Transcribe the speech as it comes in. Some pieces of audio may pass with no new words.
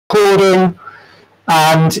recording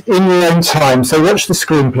and in your own time. So watch the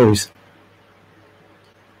screen, please.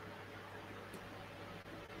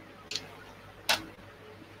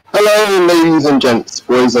 Hello, ladies and gents,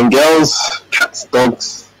 boys and girls, cats,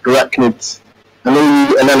 dogs, arachnids, and all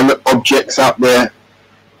you inanimate objects out there.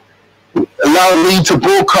 Allow me to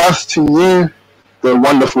broadcast to you, the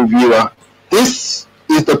wonderful viewer. This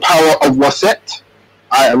is the power of Waset.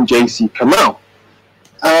 I am JC Kamau.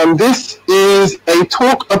 This is a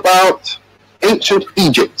talk about ancient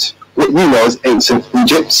Egypt, what you know as ancient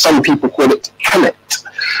Egypt. Some people call it Kemet.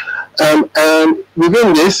 And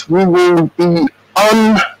within this, we will be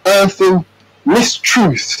unearthing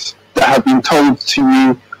mistruths that have been told to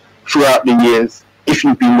you throughout the years if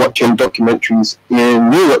you've been watching documentaries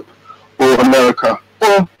in Europe or America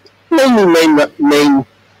or mainly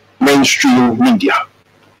mainstream media.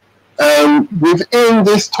 Within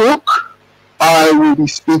this talk, I will be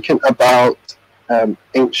speaking about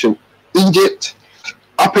ancient Egypt,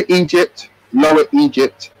 Upper Egypt, Lower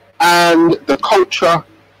Egypt, and the culture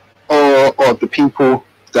or the people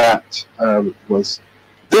that was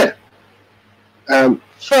there.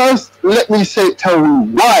 First, let me tell you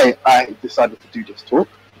why I decided to do this talk.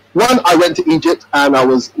 One, I went to Egypt and I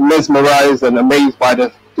was mesmerized and amazed by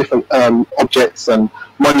the different objects and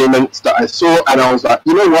monuments that I saw, and I was like,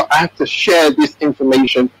 you know what, I have to share this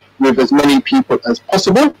information with as many people as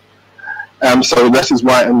possible. So this is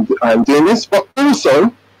why I'm doing this. But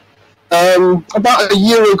also, about a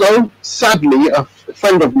year ago, sadly, a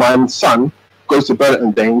friend of mine's son goes to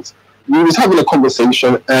Burton Danes. We was having a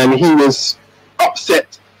conversation and he was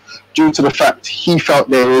upset due to the fact he felt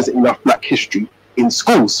there isn't enough Black history in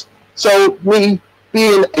schools. So me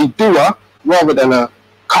being a doer rather than a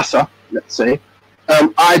cusser, let's say,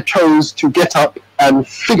 I chose to get up and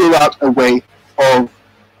figure out a way of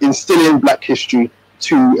instilling Black history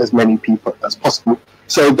to as many people as possible.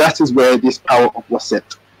 So that is where this power of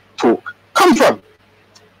Waset talk comes from.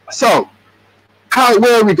 So,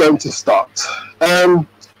 where are we going to start? A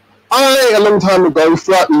long time ago,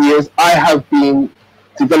 throughout the years, I have been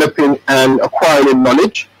developing and acquiring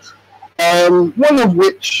knowledge. One of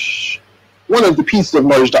the pieces of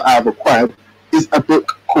knowledge that I have acquired is a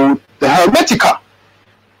book called The Hermetica.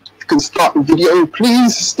 You can start the video,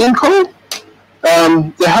 please, Stinko.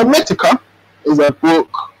 The Hermetica is a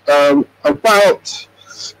book about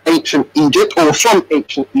ancient Egypt, or from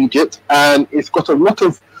ancient Egypt, and it's got a lot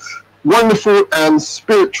of wonderful and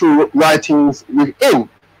spiritual writings within.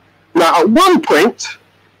 Now, at one point,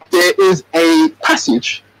 there is a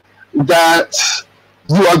passage that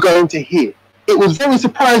you are going to hear. It was very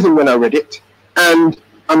surprising when I read it, and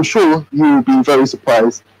I'm sure you will be very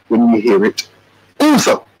surprised when you hear it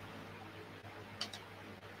also.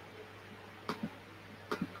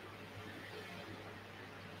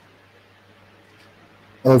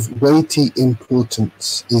 Of weighty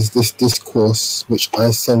importance is this discourse which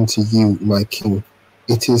I send to you, my king.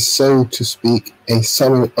 It is, so to speak, a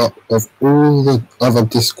summing up of all the other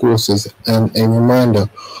discourses and a reminder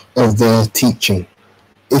of their teaching.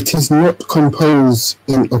 It is not composed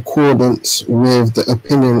in accordance with the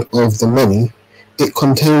opinion of the many. It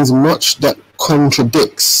contains much that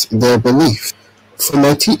contradicts their belief. For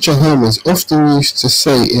my teacher Hermes often used to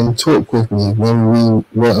say in talk with me when we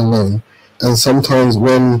were alone, and sometimes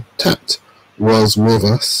when Tat was with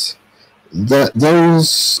us, that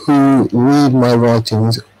those who read my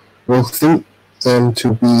writings will think them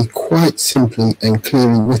to be quite simply and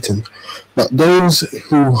clearly written, but those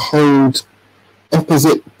who hold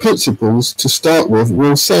opposite principles to start with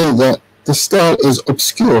will say that the style is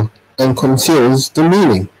obscure and conceals the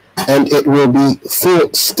meaning, and it will be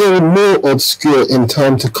thought still more obscure in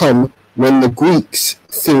time to come when the Greeks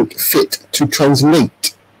think fit to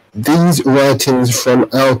translate these writings from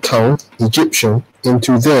our tongue, Egyptian,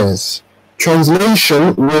 into theirs.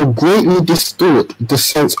 Translation will greatly distort the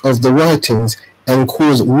sense of the writings and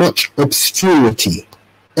cause much obscurity.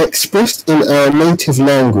 Expressed in our native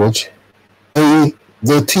language,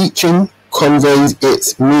 the teaching conveys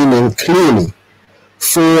its meaning clearly,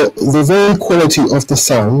 for the very quality of the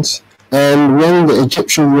sounds, and when the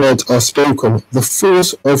Egyptian words are spoken, the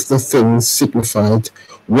force of the things signified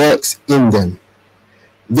works in them.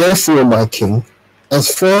 Therefore, my king, as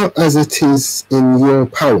far as it is in your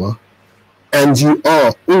power, and you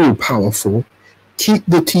are all-powerful, keep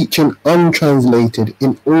the teaching untranslated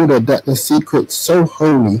in order that the secret so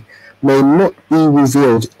holy may not be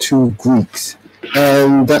revealed to Greeks,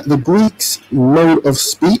 and that the Greeks' mode of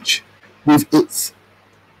speech, with its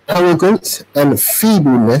arrogance and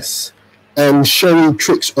feebleness and showy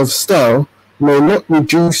tricks of style, may not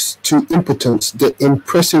reduce to impotence the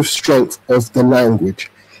impressive strength of the language,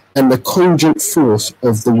 and the cogent force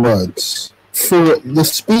of the words. For the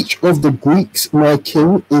speech of the Greeks, my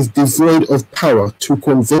king, is devoid of power to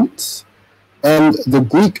convince, and the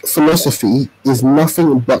Greek philosophy is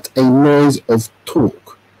nothing but a noise of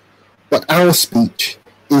talk. But our speech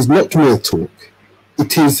is not mere talk,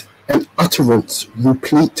 it is an utterance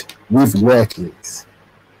replete with workings.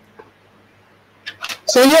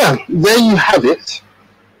 So yeah, there you have it.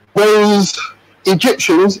 Those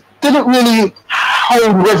Egyptians didn't really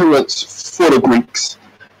hold reverence for the Greeks,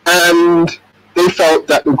 and they felt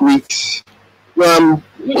that the Greeks, it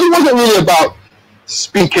wasn't really about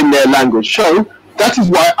speaking their language. So that is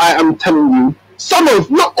why I am telling you some of,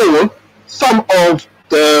 not all, some of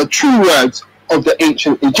the true words of the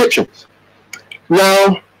ancient Egyptians.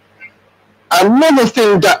 Now, another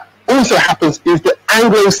thing that also happens is the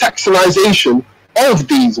Anglo-Saxonization of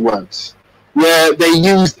these words, where they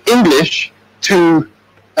used English to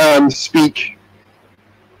speak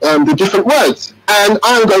the different words. And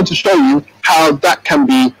I'm going to show you how that can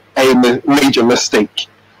be a major mistake.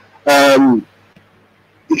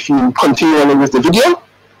 If you continue on with the video.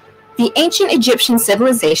 The ancient Egyptian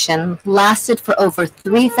civilization lasted for over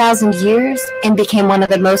 3,000 years and became one of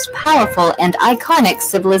the most powerful and iconic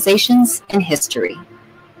civilizations in history.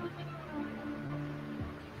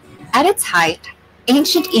 At its height,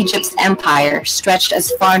 ancient Egypt's empire stretched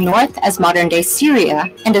as far north as modern-day Syria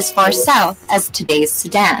and as far south as today's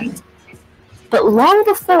Sudan. But long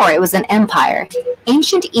before it was an empire,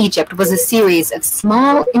 ancient Egypt was a series of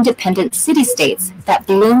small, independent city-states that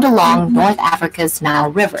bloomed along North Africa's Nile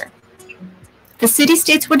River. The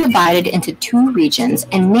city-states were divided into two regions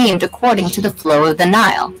and named according to the flow of the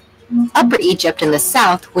Nile: Upper Egypt in the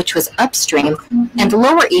south, which was upstream, and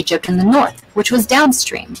Lower Egypt in the north, which was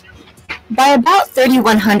downstream. By about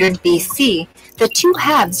 3100 BC, the two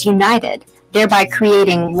halves united, thereby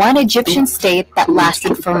creating one Egyptian state that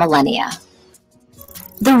lasted for millennia.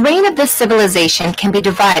 The reign of this civilization can be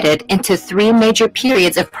divided into three major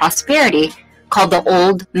periods of prosperity, called the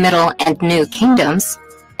Old, Middle, and New Kingdoms,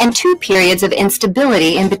 and two periods of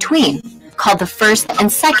instability in between, called the First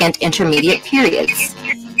and Second Intermediate Periods.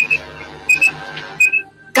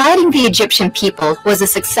 Guiding the Egyptian people was a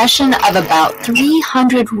succession of about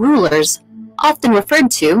 300 rulers, often referred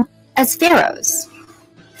to as pharaohs.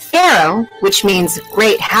 Pharaoh, which means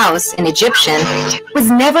great house in Egyptian, was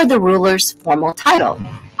never the ruler's formal title.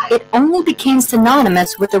 It only became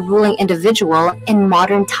synonymous with the ruling individual in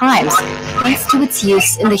modern times, thanks to its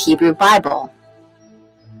use in the Hebrew Bible.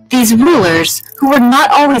 These rulers, who were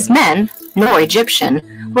not always men, nor Egyptian,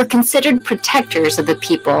 were considered protectors of the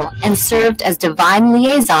people and served as divine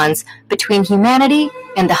liaisons between humanity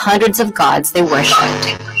and the hundreds of gods they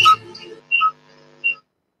worshipped.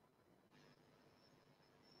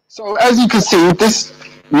 So as you can see, this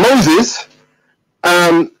Moses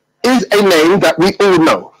is a name that we all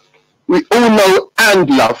know. We all know and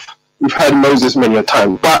love. We've heard Moses many a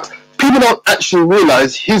time, but people don't actually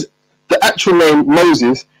realize the actual name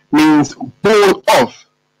Moses means born of.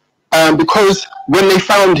 Because when they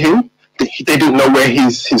found him, they didn't know where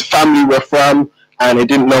his family were from, and they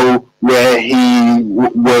didn't know where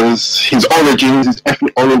his origins, his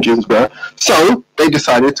ethnic origins were. So they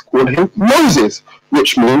decided to call him Moses,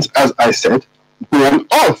 which means, as I said, born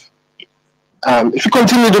of. If you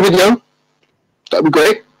continue the video, that'd be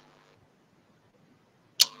great.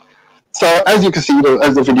 So as you can see,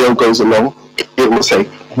 as the video goes along, it will say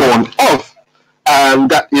born of, and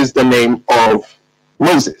that is the name of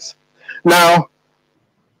Moses. Now,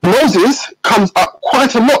 Moses comes up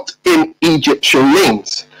quite a lot in Egyptian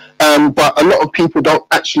names, but a lot of people don't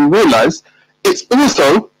actually realize it's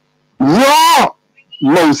also Ra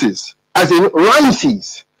Moses, as in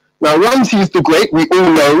Ramses. Now, Ramses the Great, we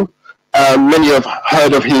all know, many have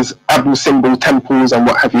heard of his Abu Simbel temples and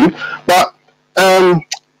what have you, but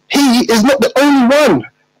he is not the only one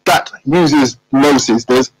that uses Moses.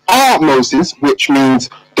 There's Moses, which means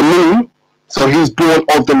the moon, so he's born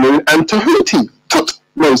of the moon, and Tahuti,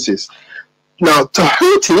 Moses. Now,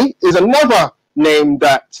 Tahuti is another name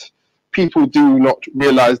that people do not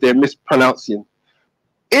realize they're mispronouncing.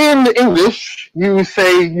 In English, you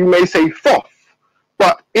may say Thoth,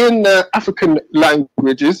 but in African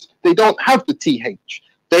languages, they don't have the TH.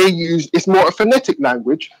 It's more a phonetic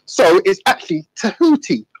language, so it's actually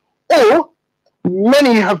Tahuti. Or,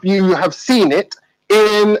 many of you have seen it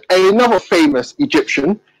in another famous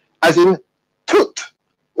Egyptian, as in Tut,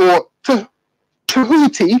 or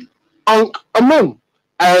Tahuti Ankh Amun,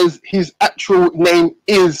 as his actual name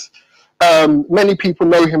is. Many people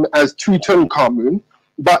know him as Tutankhamun,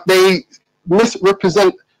 but they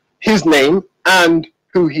misrepresent his name and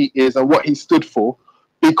who he is and what he stood for,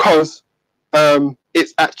 because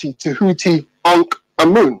it's actually Tahuti Ankh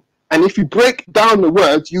Amun. And if you break down the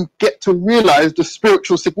words, you get to realize the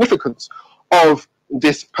spiritual significance of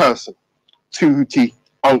this person, Tahuti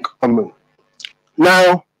Ankh Amun.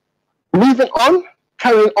 Now, moving on,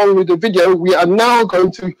 carrying on with the video, we are now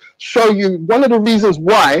going to show you one of the reasons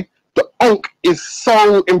why the Ankh is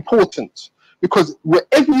so important. Because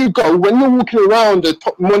wherever you go, when you're walking around the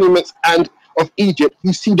top monuments of Egypt,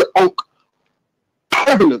 you see the Ankh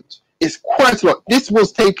prevalent. It's quite a lot. This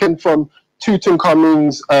was taken from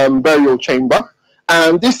Tutankhamun's burial chamber,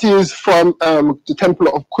 and this is from the temple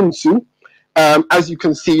of Khunsu. As you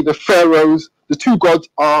can see, the pharaohs, the two gods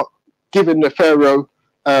are giving the pharaoh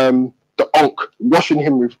the Ankh, washing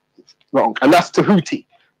him with the Ankh, and that's Tahuti.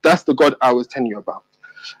 That's the god I was telling you about.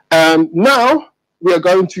 Now we are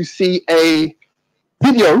going to see a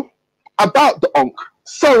video about the Ankh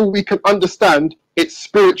so we can understand its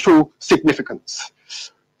spiritual significance.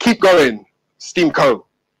 Keep going, Steamco.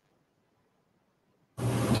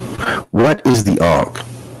 What is the Ankh?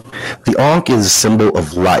 The Ankh is a symbol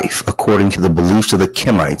of life according to the beliefs of the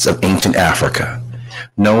Kemites of ancient Africa.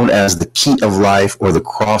 Known as the key of life or the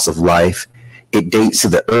cross of life, it dates to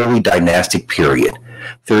the early dynastic period,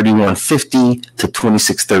 3150 to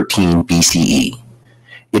 2613 BCE.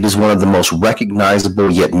 It is one of the most recognizable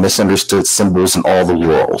yet misunderstood symbols in all the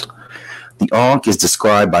world. The Ankh is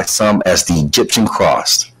described by some as the Egyptian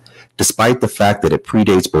cross, despite the fact that it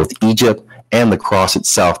predates both Egypt and the cross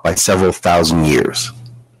itself by several thousand years.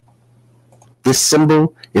 This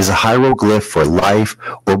symbol is a hieroglyph for life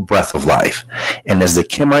or breath of life, and as the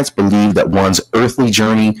Kemites believed that one's earthly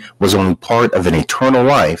journey was only part of an eternal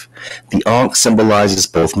life, the Ankh symbolizes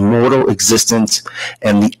both mortal existence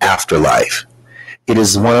and the afterlife. It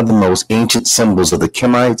is one of the most ancient symbols of the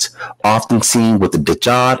Kemites, often seen with the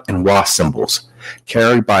Djad and Wa symbols,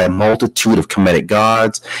 carried by a multitude of Kemetic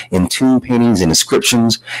gods in tomb paintings and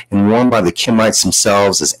inscriptions, and worn by the Kemites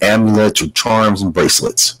themselves as amulets or charms and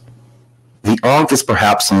bracelets. The Ankh is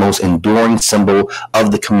perhaps the most enduring symbol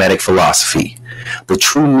of the Kemetic philosophy. The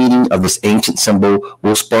true meaning of this ancient symbol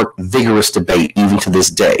will spark vigorous debate even to this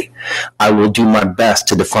day. I will do my best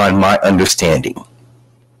to define my understanding.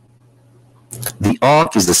 The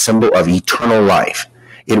Ankh is the symbol of eternal life.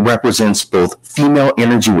 It represents both female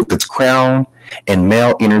energy with its crown and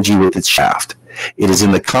male energy with its shaft. It is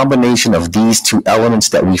in the combination of these two elements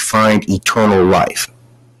that we find eternal life.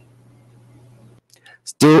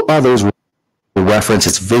 Still others will reference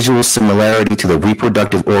its visual similarity to the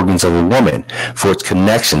reproductive organs of a woman for its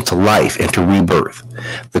connection to life and to rebirth.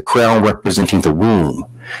 The crown representing the womb,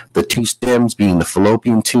 the two stems being the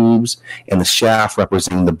fallopian tubes, and the shaft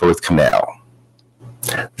representing the birth canal.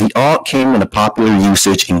 The Ankh came into popular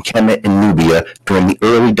usage in Kemet and Nubia during the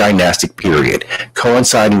early dynastic period,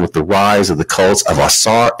 coinciding with the rise of the cults of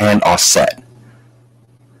Asar and Waset.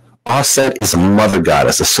 Waset is a mother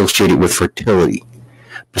goddess associated with fertility,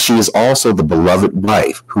 but she is also the beloved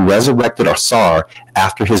wife who resurrected Asar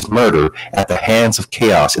after his murder at the hands of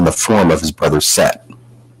chaos in the form of his brother Set.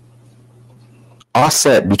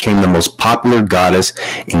 Waset became the most popular goddess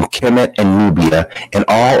in Kemet and Nubia, and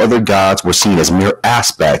all other gods were seen as mere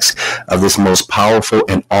aspects of this most powerful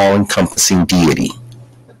and all-encompassing deity.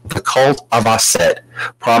 The cult of Waset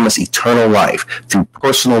promised eternal life through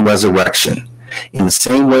personal resurrection. In the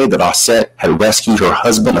same way that Waset had rescued her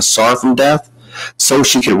husband Asar from death, so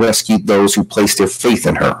she could rescue those who placed their faith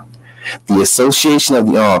in her. The association of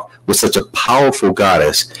the Ankh with such a powerful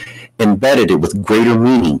goddess embedded it with greater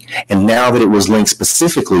meaning, and now that it was linked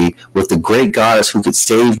specifically with the great goddess who could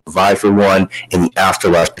save and provide for one in the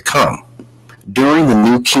afterlife to come. During the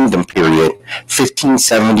New Kingdom period,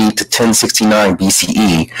 1570 to 1069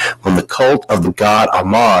 BCE, when the cult of the god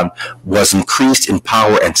Amun was increased in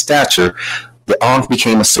power and stature, the Ankh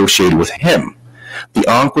became associated with him. The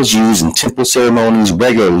Ankh was used in temple ceremonies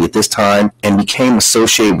regularly at this time and became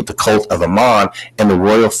associated with the cult of Amun and the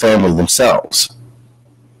royal family themselves.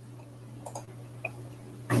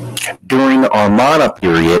 During the Amarna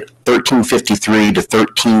period, 1353 to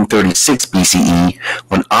 1336 BCE,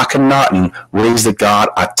 when Akhenaten raised the god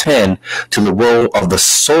Aten to the role of the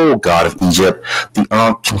sole god of Egypt, the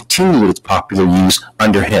Ankh continued its popular use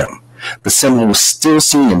under him. The symbol was still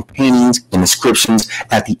seen in paintings and inscriptions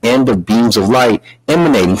at the end of beams of light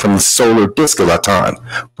emanating from the solar disk of that time,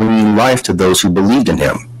 bringing life to those who believed in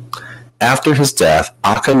him. After his death,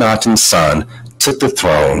 Akhenaten's son took the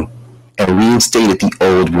throne and reinstated the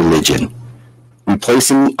old religion,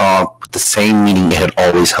 replacing the Ankh with the same meaning it had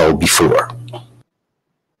always held before.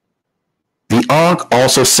 The Ankh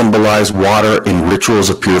also symbolized water in rituals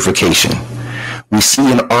of purification. We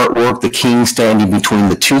see in artwork the king standing between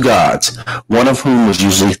the two gods, one of whom was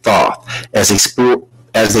usually Thoth,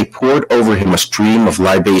 as they poured over him a stream of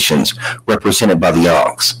libations represented by the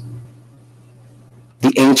Ankhs.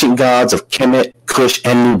 The ancient gods of Kemet, Cush,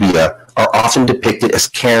 and Nubia are often depicted as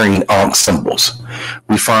carrying Ankh symbols.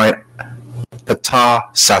 We find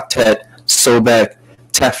Ptah, Satet, Sobek,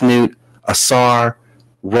 Tefnut, Asar,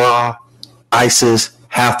 Ra, Isis,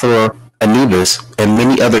 Hathor, Anubis, and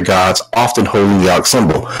many other gods often holding the Ankh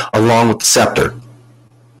symbol, along with the scepter.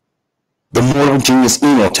 The mortal genius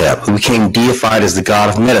Imhotep, who became deified as the god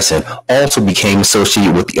of medicine, also became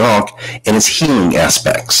associated with the Ankh and its healing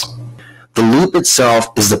aspects. The loop itself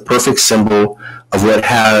is the perfect symbol of what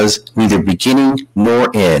has neither beginning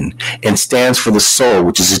nor end, and stands for the soul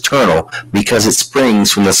which is eternal because it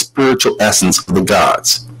springs from the spiritual essence of the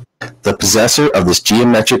gods. The possessor of this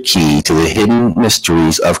geometric key to the hidden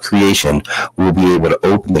mysteries of creation will be able to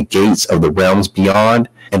open the gates of the realms beyond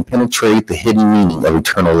and penetrate the hidden meaning of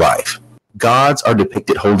eternal life. Gods are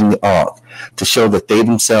depicted holding the Ankh to show that they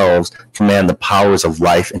themselves command the powers of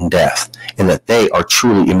life and death, and that they are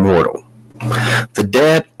truly immortal. The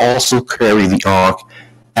dead also carry the Ankh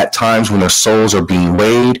at times when their souls are being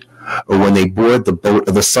weighed, or when they board the boat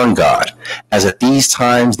of the sun god, as at these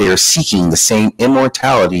times they are seeking the same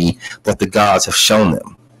immortality that the gods have shown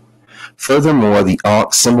them. Furthermore, the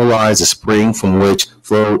Ankh symbolize a spring from which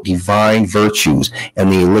flow divine virtues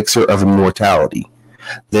and the elixir of immortality.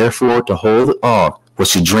 Therefore, to hold the Ankh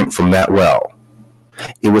was to drink from that well.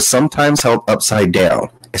 It was sometimes held upside down,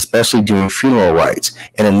 especially during funeral rites,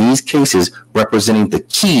 and in these cases representing the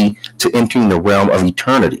key to entering the realm of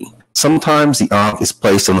eternity. Sometimes the Ankh is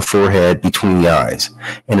placed on the forehead between the eyes,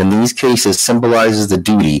 and in these cases symbolizes the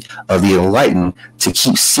duty of the enlightened to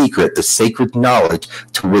keep secret the sacred knowledge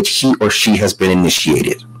to which he or she has been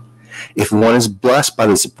initiated. If one is blessed by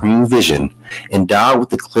the supreme vision, endowed with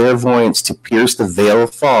the clairvoyance to pierce the veil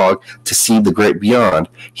of fog to see the great beyond,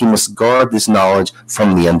 he must guard this knowledge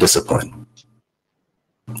from the undisciplined.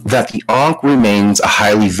 That the Ankh remains a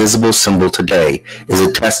highly visible symbol today is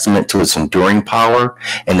a testament to its enduring power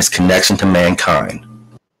and its connection to mankind.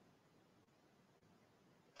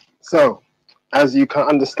 So, as you can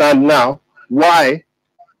understand now, why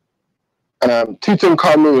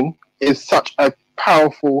Tutankhamun is such a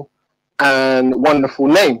powerful and wonderful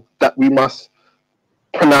name that we must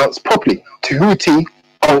pronounce properly. Tehuti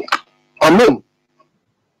Ankh Amun.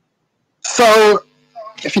 So,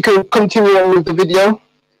 if you can continue on with the video,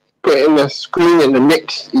 put it in the screen in the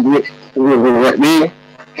next right there.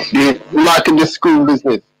 Liking this screen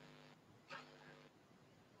business.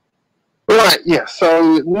 Right, yeah.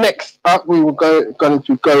 So next up, we were going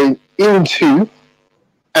to go into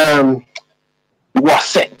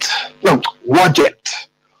Waset. No, Wajet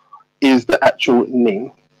is the actual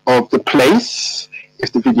name of the place.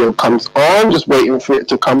 If the video comes on, just waiting for it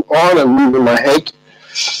to come on and moving my head.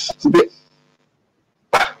 It's a bit.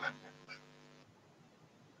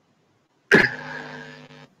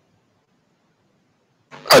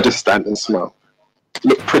 I just stand and smile.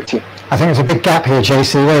 Look pretty. I think there's a big gap here,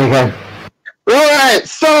 JC. There you go. Right,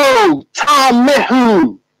 so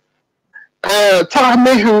Tamehu.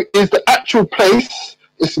 Tamehu is the actual place.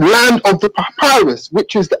 It's land of the papyrus,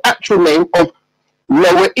 which is the actual name of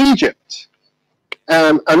Lower Egypt.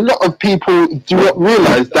 A lot of people do not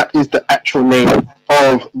realize that is the actual name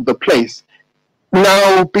of the place.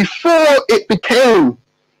 Now, before it became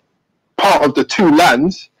part of the two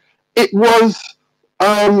lands, it was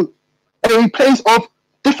a place of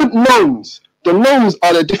different nomes. The nomes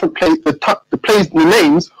are the different place, the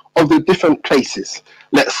names of the different places.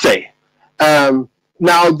 Let's say. Now,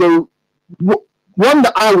 the one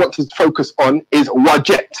that I want to focus on is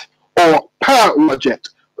Wajet, or Per Wajet,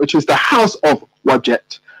 which is the house of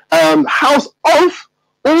Wajet. House of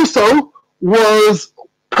also was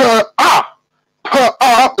Per-Ah.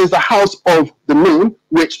 Per-Ah is the house of the moon,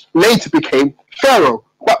 which later became Pharaoh.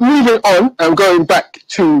 But moving on and going back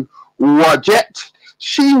to Wajet,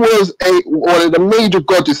 she was one of the major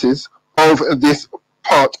goddesses of this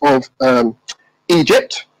part of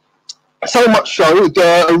Egypt. So much so,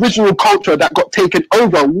 the original culture that got taken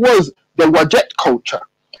over was the Wajet culture.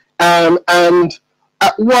 And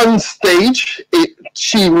at one stage,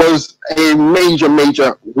 she was a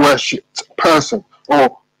major worshipped person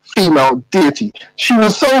or female deity. She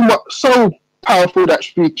was so powerful that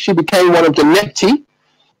she became one of the Nepti,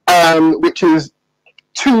 which is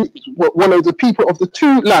one of the people of the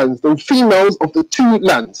two lands, the females of the two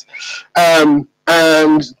lands. And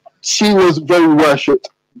she was very worshipped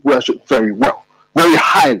very well, very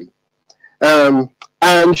highly.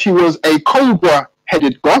 And she was a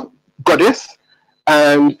cobra-headed goddess,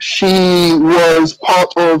 and she was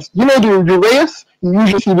part of, you know, the uraeus. You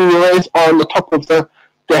usually see the uraeus on the top of the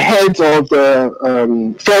heads of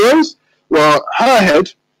the pharaohs. Well, her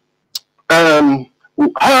head,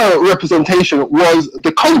 her representation was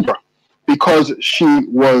the cobra, because she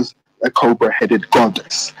was a cobra-headed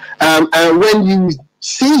goddess. And when you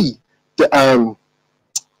see the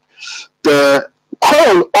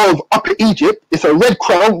crown of Upper Egypt, it's a red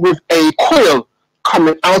crown with a coil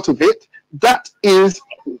coming out of it. That is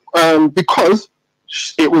because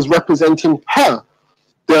it was representing her,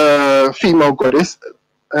 the female goddess,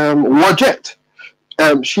 Waset.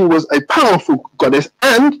 She was a powerful goddess,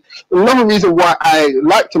 and another reason why I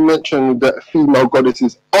like to mention the female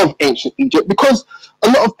goddesses of ancient Egypt, because a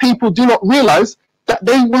lot of people do not realize that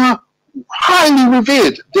they were highly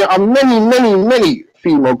revered. There are many, many, many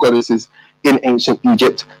female goddesses in ancient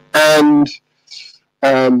Egypt, and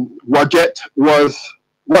Waset was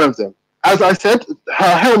one of them. As I said,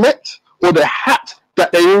 her helmet, or the hat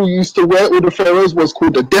that they all used to wear, all the pharaohs, was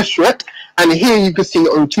called the deshret, and here you can see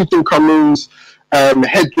on Tutankhamun's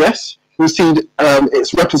headdress, you see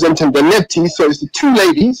it's representing the Nebti, so it's the two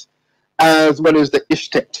ladies, as well as the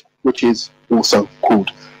Ishtet, which is also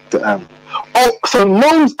called the so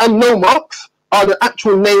nomes and nomarchs are the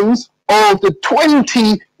actual names of the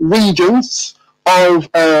 20 regions of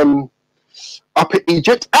Upper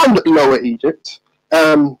Egypt and Lower Egypt.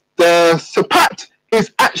 The Sepat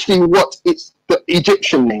is actually it's the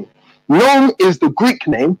Egyptian name. Nome is the Greek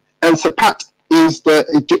name, and Sepat is the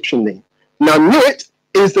Egyptian name. Now, Nuit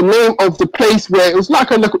is the name of the place where it was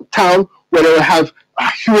like a little town where they would have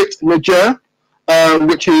Huit Najer,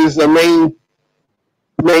 which is the main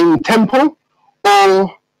temple,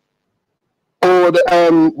 or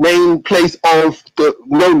the main place of the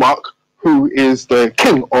nomarch, who is the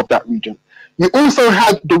king of that region. You also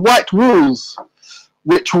had the White Rules,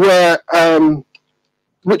 which was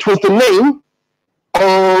the name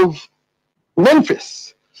of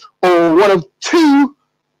Memphis, or one of two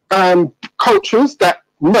cultures that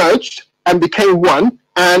merged and became one,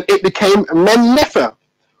 and it became Mennefer,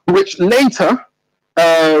 which later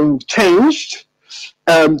changed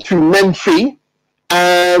to Menfi,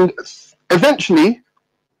 and eventually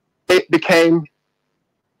it became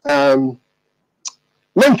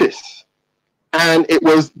Memphis, and it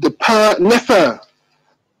was the Per-Nefer.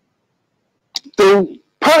 The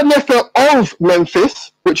Per-Nefer of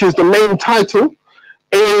Memphis, which is the main title,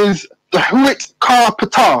 is the Huit Ka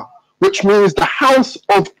Ptah, which means the house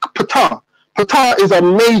of Ptah. Ptah is a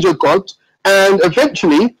major god, and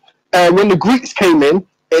eventually, when the Greeks came in,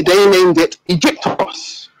 they named it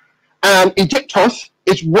Egyptos. And Egyptos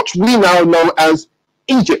is what we now know as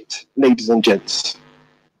Egypt, ladies and gents.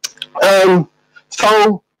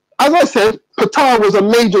 So, as I said, Ptah was a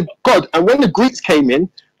major god, and when the Greeks came in,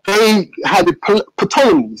 they had the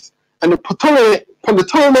Ptolemies, and the Ptolemaic,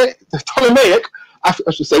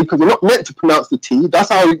 I should say, because they're not meant to pronounce the T. That's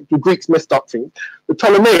how the Greeks messed up things. The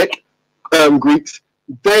Ptolemaic Greeks,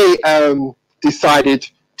 they decided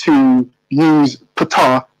to use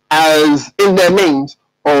Ptah as in their names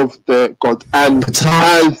of the god. And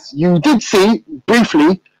as you did see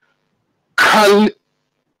briefly,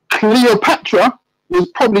 Cleopatra was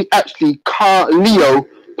probably actually Ka-Leo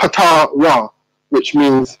Ptah Ra, which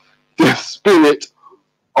means the spirit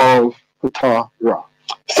of Ptah Ra.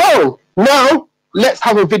 So now let's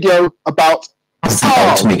have a video about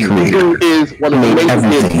Ptah, who is one of the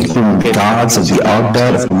everything, including the gods of the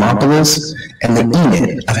Agbed of Hermopolis and the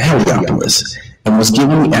Enid of Heliopolis, and was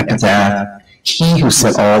given the epitaph, he who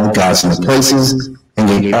set all the gods in their places and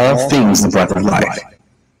gave all things the breath of life.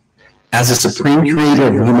 As the supreme creator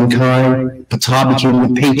of humankind, Ptah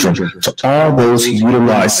became the patron to all those who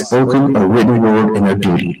utilize spoken or written word in their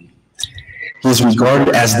duty. He is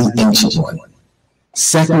regarded as the Ancient One.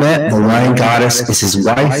 Sekhmet, the lion goddess, is his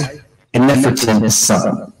wife, and Nefertim his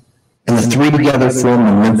son, and the three together form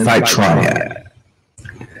the Memphite triad.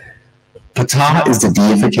 Ptah is the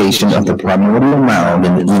deification of the primordial mound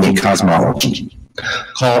in the Enid cosmology,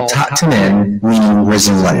 called Tatenen, meaning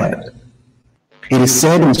risen land. It is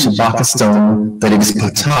said in Shabaka stone that it is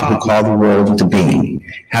Ptah who called the world into being,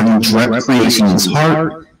 having dreamt creation in his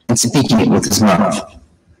heart and speaking it with his mouth.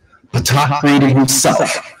 Ptah created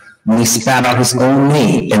himself when he spat out his own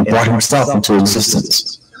name and brought himself into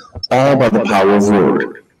existence, all by the power of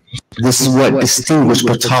word. This is what distinguished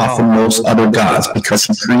Ptah from most other gods, because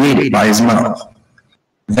he created by his mouth.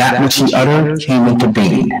 That which he uttered came into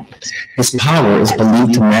being. His power is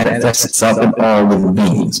believed to manifest itself in all living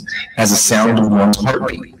beings as the sound of one's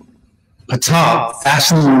heartbeat. Ptah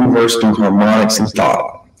fashioned the universe through harmonics and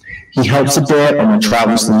thought. He helps the dead on their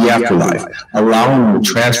travels to the afterlife, allowing them to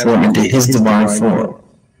transform into his divine form.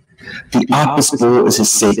 The Apis bull is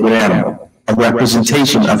his sacred animal, a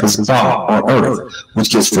representation of his Ba on earth,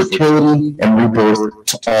 which gives fertility and rebirth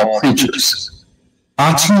to all creatures.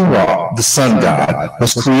 Atu-Ra, the sun god,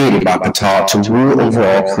 was created by Ptah to rule over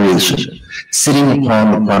all creation, sitting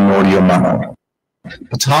upon the primordial mound.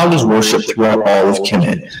 Ptah was worshipped throughout all of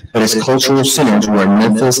Kemet, but his cultural centers were in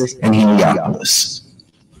Memphis and Heliopolis.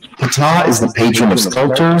 Ptah is the patron of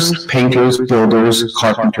sculptors, painters, builders,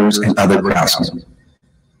 carpenters, and other craftsmen.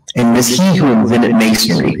 And it is he who invented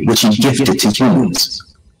masonry, which he gifted to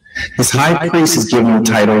humans. His high priest is given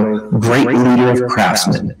the title Great Leader of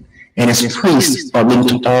Craftsmen, and his priests are linked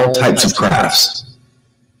to all types of crafts.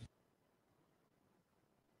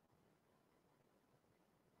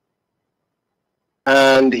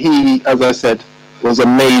 And he, as I said, was a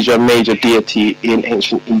major deity in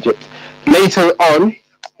ancient Egypt. Later on,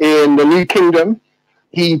 in the New Kingdom,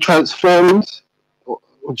 he transformed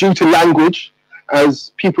due to language,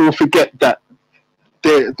 as people forget that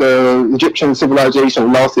the Egyptian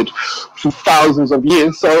civilization lasted for thousands of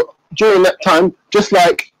years. So during that time, just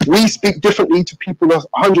like we speak differently to people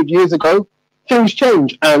 100 years ago, things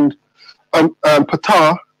change, and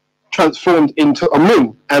Ptah transformed into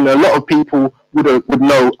Amun, and a lot of people would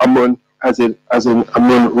know Amun as in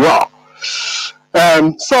Amun Ra.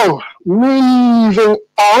 So moving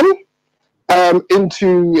on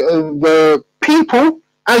into the people,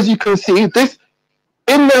 as you can see, this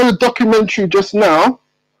in the documentary just now,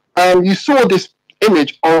 you saw this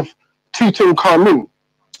image of Tutankhamun.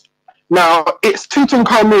 Now it's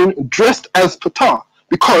Tutankhamun dressed as Ptah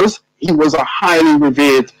because he was a highly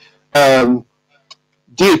revered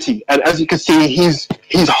deity, and as you can see, he's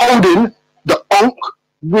holding the Ankh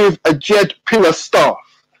with a Jed pillar staff,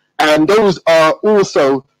 and those are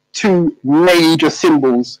also two major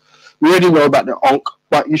symbols. We already know about the Ankh,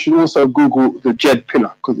 but you should also Google the Jed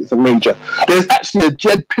pillar because it's a major. There's actually a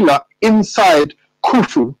Jed pillar inside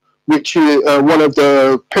Khufu, which is one of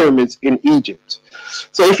the pyramids in Egypt.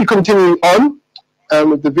 So if you continue on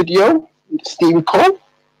with the video, Steve Cole.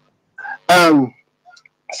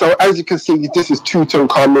 So as you can see, this is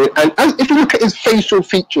Tutankhamun, and if you look at his facial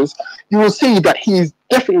features, you will see that he's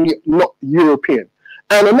definitely not European.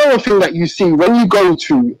 And another thing that you see when you go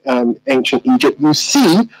to ancient Egypt, you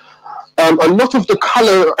see a lot of the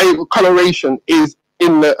coloration is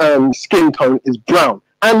in the skin tone is brown.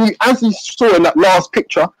 And as you saw in that last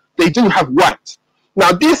picture, they do have white.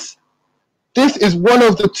 Now this is one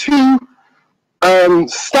of the two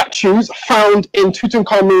statues found in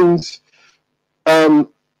Tutankhamun's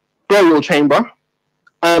burial chamber,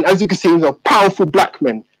 and as you can see, these are powerful black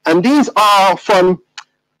men, and these are from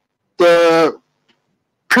the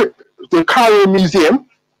Cairo Museum.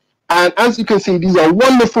 And as you can see, these are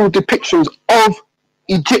wonderful depictions of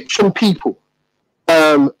Egyptian people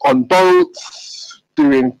on boats,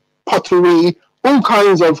 doing pottery, all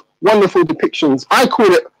kinds of wonderful depictions. I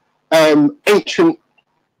call it ancient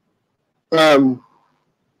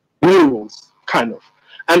murals, kind of.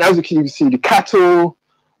 And as you can see, the cattle.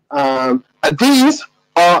 These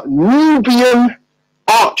are Nubian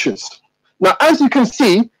archers. Now, as you can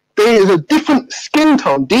see, there is a different skin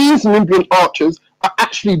tone. These Nubian archers are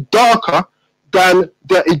actually darker than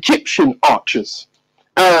the Egyptian archers.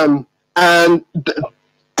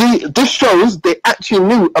 This shows they actually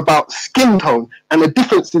knew about skin tone and the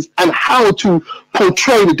differences and how to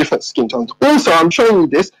portray the different skin tones. Also, I'm showing you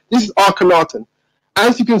this. This is Akhenaten.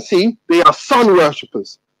 As you can see, they are sun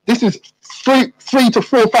worshippers. This is 3,000 to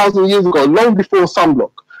 4,000 years ago, long before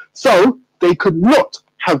sunblock. So they could not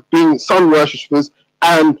have been sun worshippers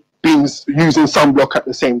and been using sunblock at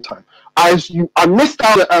the same time. I missed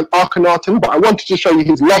out at Akhenaten, but I wanted to show you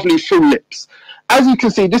his lovely full lips. As you can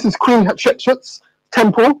see, this is Queen Hatshepsut's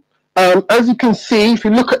temple. As you can see, if you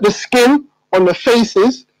look at the skin on the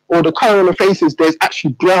faces, or the color on the faces, there's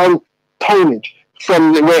actually brown tonage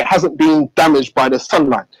from where it hasn't been damaged by the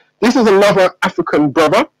sunlight. This is another African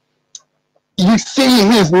brother. You see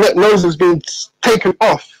his nose has been taken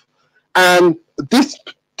off, and this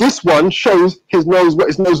one shows his nose, what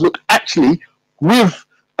his nose looked actually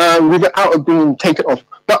without it being taken off.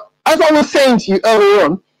 But as I was saying to you earlier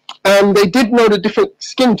on, they did know the different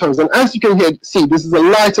skin tones, and as you can see, this is a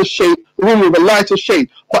lighter shade, a woman with a lighter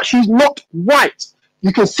shade, but she's not white.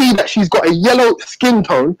 You can see that she's got a yellow skin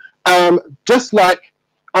tone, just like,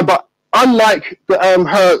 but unlike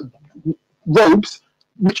her robes,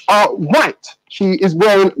 which are white. She is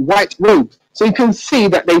wearing white robes. So you can see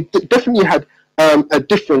that they definitely had a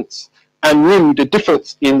difference and knew the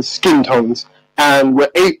difference in skin tones. And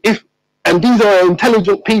these are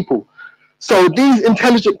intelligent people. So these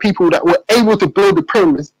intelligent people that were able to build the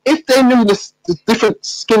pyramids, if they knew the different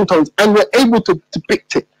skin tones and were able to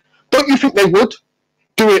depict it, don't you think they would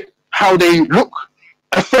do it how they look?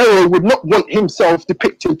 A pharaoh would not want himself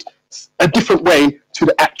depicted a different way to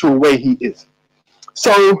the actual way he is.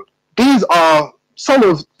 So these are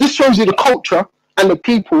this shows you the culture and the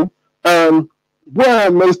people were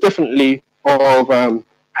most definitely of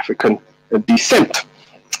African descent.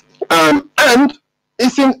 And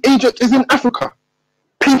it's in Egypt, it's in Africa.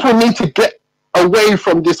 People need to get away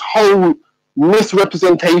from this whole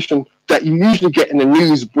misrepresentation that you usually get in the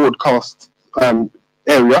news broadcast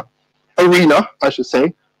arena, I should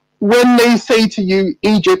say, when they say to you,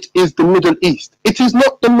 Egypt is the Middle East. It is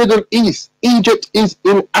not the Middle East. Egypt is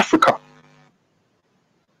in Africa.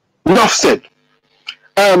 Enough said.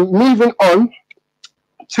 Moving on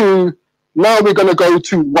to, now we're going to go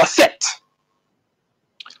to Waset.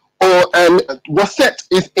 Waset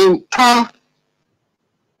is in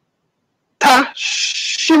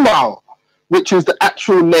Tashimal, which is the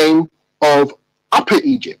actual name of Upper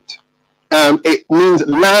Egypt. It means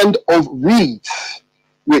land of reeds,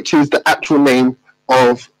 which is the actual name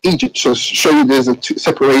of Egypt. So show you there's a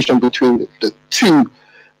separation between the two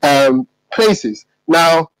places.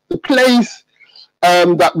 Now, the place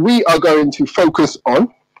that we are going to focus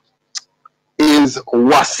on is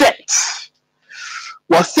Waset.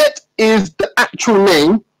 Waset is the actual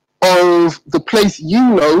name of the place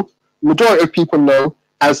majority of people know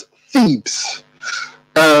as Thebes.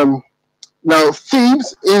 Now,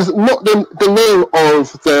 Thebes is not the name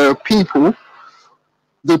of the people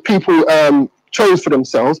chose for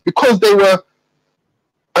themselves, because they were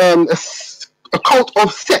a cult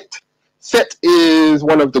of Set. Set is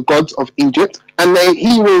one of the gods of Egypt, and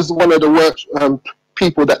he was one of the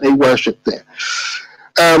people that they worshipped there.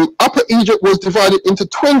 Upper Egypt was divided into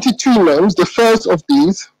 22 nomes. The first of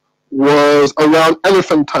these was around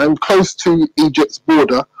Elephantine, close to Egypt's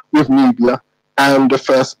border with Nubia and the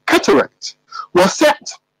first cataract.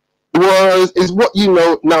 Waset is what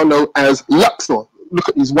you now know as Luxor. Look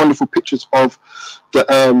at these wonderful pictures of the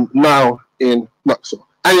Nile in Luxor.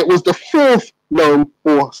 And it was the fourth nome,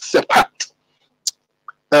 or Sepat.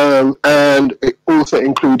 And it also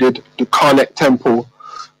included the Karnak Temple,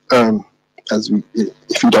 if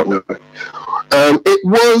you don't know it. It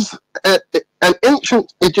was an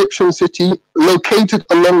ancient Egyptian city located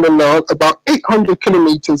along the Nile, about 800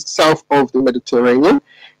 kilometers south of the Mediterranean.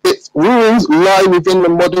 Its ruins lie within the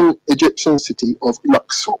modern Egyptian city of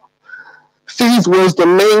Luxor. Thebes was the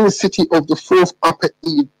main city of the fourth Upper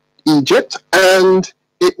Egypt, and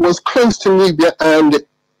it was close to Nubia and the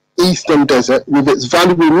Eastern Desert with its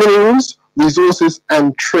valuable minerals, resources,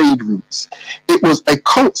 and trade routes. It was a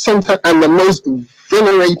cult center and the most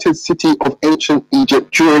venerated city of ancient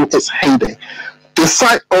Egypt during its heyday. The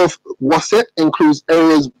site of Waset includes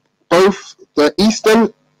areas both on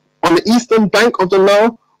the eastern bank of the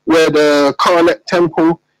Nile, where the Karnak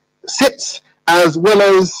Temple sits, as well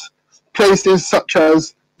as places such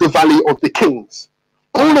as the Valley of the Kings.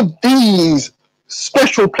 All of these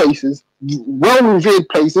special places, well-revered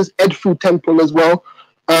places, Edfu Temple as well,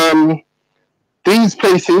 these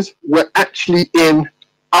places were actually in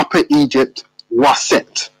Upper Egypt,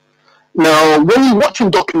 Waset. Now, when you're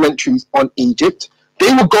watching documentaries on Egypt,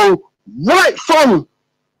 they will go right from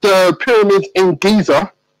the pyramids in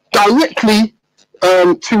Giza directly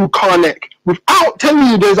to Karnak. Without telling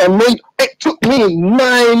you it took me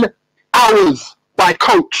 9 hours by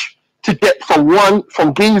coach to get from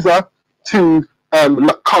Giza to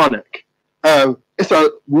Karnak. It's a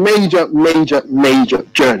major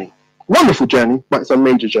journey. Wonderful journey, but it's a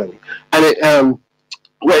major journey. And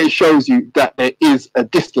where it shows you that there is a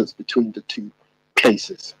distance between the two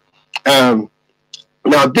places. Now,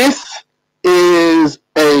 this is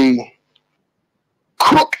a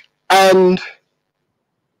crook and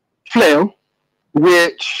flail,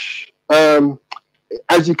 which,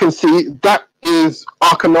 as you can see, that is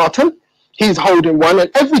Akhenaten. He's holding one,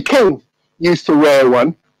 and every king used to wear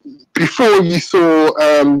one before you saw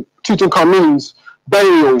Tutankhamun's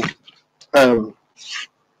burial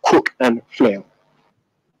crook and flail.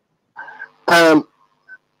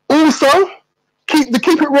 Also, keep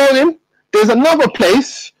it rolling. There's another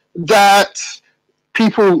place that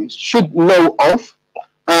people should know of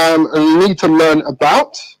and need to learn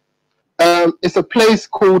about. It's a place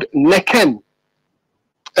called Neken.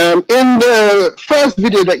 In the first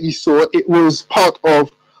video that you saw, it was part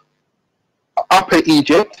of Upper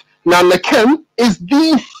Egypt. Now, Neken is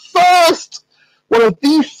one of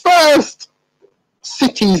the first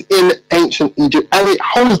cities in ancient Egypt, and it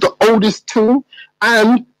holds the oldest tomb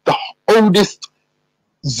and the oldest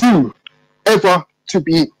zoo ever to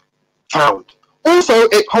be found. Also,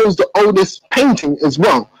 it holds the oldest painting as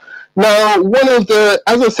well. Now, one of the,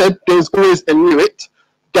 as I said, there's always a Nuit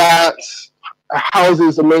that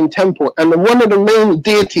houses the main temple, and one of the main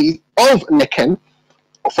deities of Neken,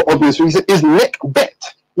 for obvious reason, is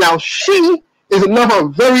Nekbet. Now, she is another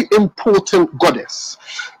very important goddess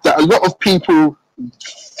that a lot of people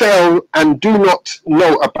fail and do not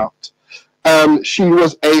know about. She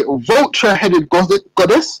was a vulture-headed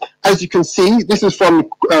goddess. As you can see, this is from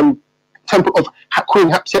Temple of Queen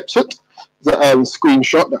Hatshepsut, the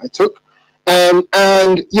screenshot that I took.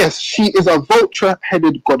 And yes, she is a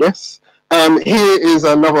vulture-headed goddess. Here is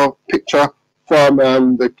another picture from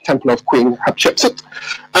the Temple of Queen Hatshepsut.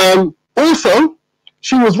 Also,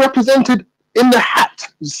 she was represented in the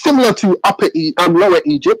hat, similar to Lower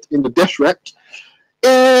Egypt in the Deshret.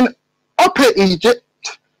 In Upper Egypt,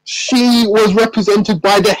 she was represented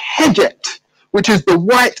by the Hejet, which is the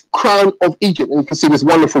white crown of Egypt. And you can see this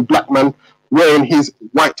wonderful black man wearing his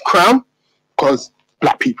white crown, because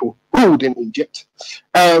black people ruled in Egypt.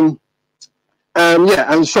 Yeah,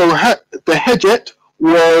 and so the Hejet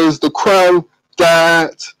was the crown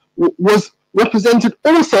that was represented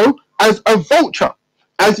also as a vulture.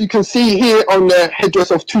 As you can see here on the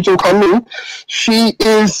headdress of Tutankhamun, she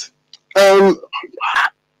is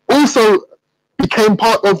also became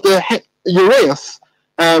part of the uraeus,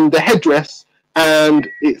 the headdress, and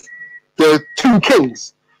it's the two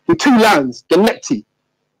kings, the two lands, the Nepti,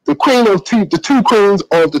 the two queens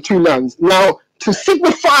of the two lands. Now, to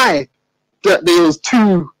signify that there's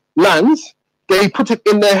two lands, they put it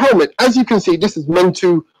in their helmet. As you can see, this is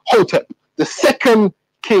Mentu Hotep, the second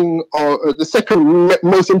king, or the second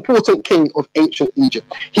most important king of ancient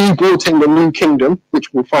Egypt. He brought in the new kingdom,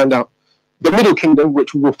 which we'll find out, the middle kingdom,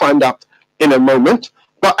 which we will find out in a moment.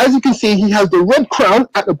 But as you can see, he has the red crown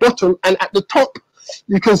at the bottom, and at the top,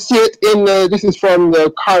 you can see it in, this is from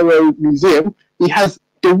the Cairo Museum, he has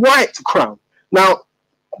the white crown. Now,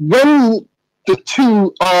 when the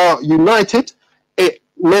two are united, it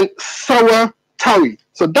meant Sawa Tawi.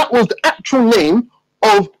 So that was the actual name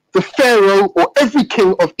of the pharaoh, or every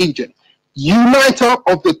king of Egypt, uniter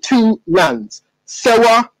of the two lands,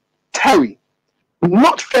 Sewa Teri.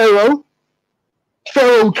 Not pharaoh.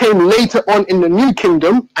 Pharaoh came later on in the new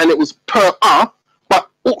kingdom, and it was Per-Ah, but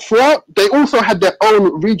throughout, they also had their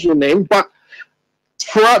own regional name, but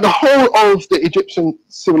throughout the whole of the Egyptian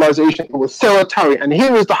civilization, it was Sewa Teri. And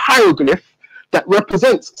here is the hieroglyph that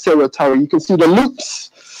represents Sewa Teri. You can see the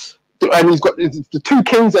loops, and he's got the two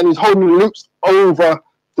kings, and he's holding the loops over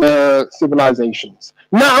the civilizations.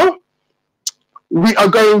 Now, we are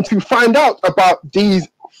going to find out about the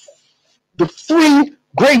three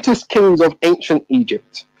greatest kings of ancient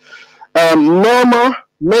Egypt. Narmer,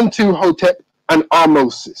 Mentu Hotep, and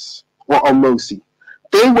Ahmosis, or Ahmosi.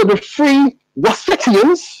 They were the three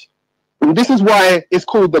Wasetians, and this is why it's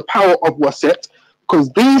called the power of Waset, because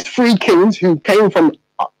these three kings who came from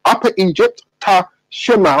Upper Egypt, Ta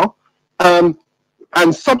Shemau, and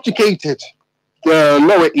subjugated the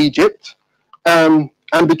Lower Egypt, and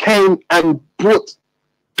became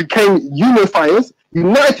unifiers,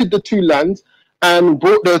 united the two lands, and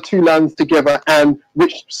brought the two lands together, and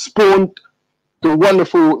which spawned the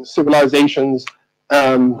wonderful civilizations,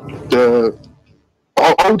 the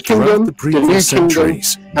Old Kingdom, the New Kingdom,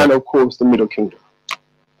 and of course the Middle Kingdom.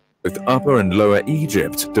 Both Upper and Lower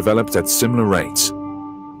Egypt developed at similar rates,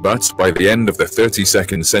 but by the end of the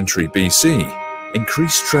 32nd century BC,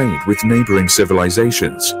 increased trade with neighboring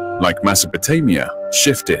civilizations, like Mesopotamia,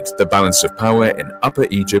 shifted the balance of power in Upper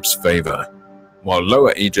Egypt's favor. While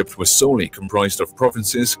Lower Egypt was solely comprised of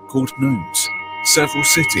provinces called nomes, several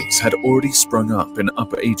cities had already sprung up in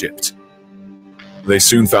Upper Egypt. They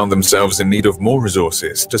soon found themselves in need of more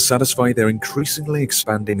resources to satisfy their increasingly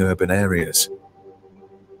expanding urban areas.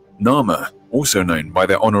 Narmer, also known by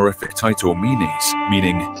their honorific title Menes,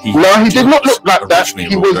 meaning he... No, he did not look like that.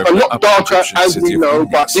 He was a lot darker, as we know,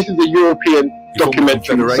 but this is a European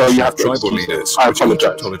documentary, so you have to tribal leaders, which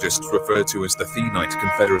Egyptologists refer to as the Thenite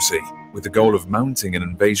Confederacy, with the goal of mounting an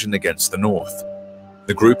invasion against the north.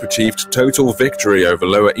 The group achieved total victory over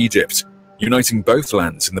Lower Egypt, uniting both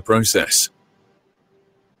lands in the process.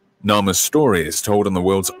 Narmer's story is told in the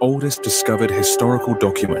world's oldest discovered historical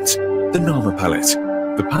document, the Narmer Palette.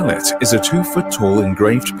 The palette is a 2-foot-tall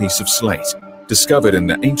engraved piece of slate, discovered in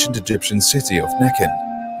the ancient Egyptian city of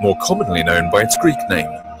Neken, more commonly known by its Greek name,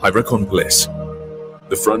 Hierakonpolis.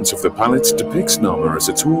 The front of the palette depicts Narmer as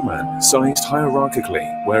a tall man, sized hierarchically,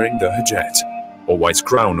 wearing the Hejet, or white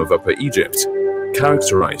crown of Upper Egypt,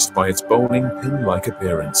 characterized by its bowling pin-like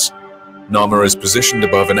appearance. Narmer is positioned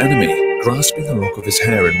above an enemy, grasping a lock of his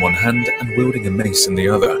hair in one hand and wielding a mace in the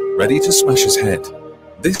other, ready to smash his head.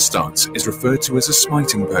 This stance is referred to as a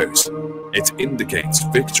smiting pose. It indicates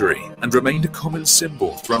victory and remained a common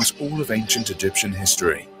symbol throughout all of ancient Egyptian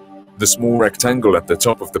history. The small rectangle at the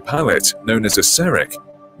top of the palette, known as a serik,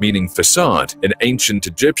 meaning facade, in ancient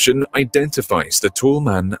Egyptian identifies the tall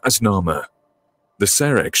man as Nama. The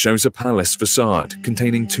serik shows a palace facade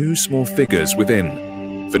containing two small figures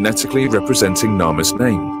within, phonetically representing Nama's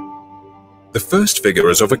name. The first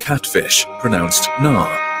figure is of a catfish, pronounced Na,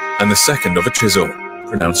 and the second of a chisel,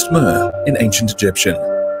 pronounced Mer, in ancient Egyptian.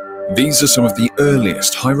 These are some of the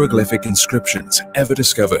earliest hieroglyphic inscriptions ever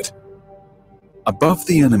discovered. Above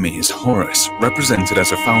the enemy is Horus, represented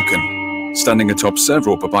as a falcon, standing atop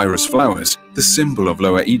several papyrus flowers, the symbol of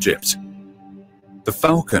Lower Egypt. The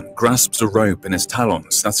falcon grasps a rope in his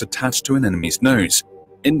talons that's attached to an enemy's nose,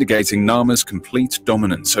 indicating Nama's complete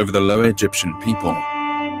dominance over the Lower Egyptian people.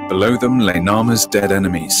 Below them lay Nama's dead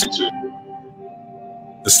enemies.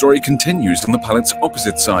 The story continues on the palette's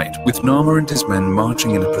opposite side, with Nama and his men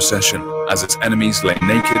marching in a procession, as its enemies lay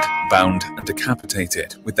naked, bound, and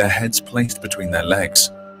decapitated, with their heads placed between their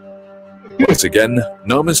legs. Once again,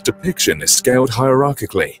 Nama's depiction is scaled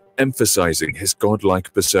hierarchically, emphasizing his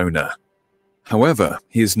godlike persona. However,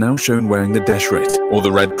 he is now shown wearing the deshret, or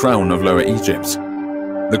the red crown of Lower Egypt.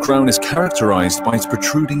 The crown is characterized by its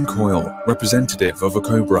protruding coil, representative of a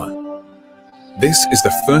cobra. This is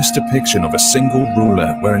the first depiction of a single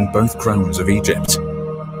ruler wearing both crowns of Egypt.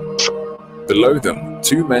 Below them,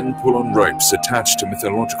 two men pull on ropes attached to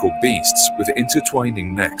mythological beasts with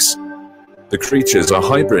intertwining necks. The creatures are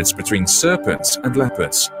hybrids between serpents and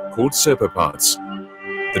leopards, called serpopards.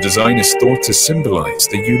 The design is thought to symbolize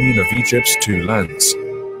the union of Egypt's two lands.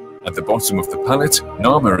 At the bottom of the palette,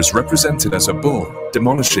 Nama is represented as a bull,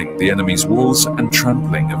 demolishing the enemy's walls and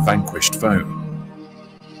trampling a vanquished foe.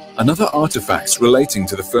 Another artifact relating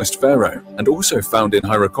to the first pharaoh, and also found in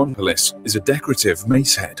Hierakonpolis, is a decorative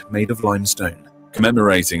mace head made of limestone,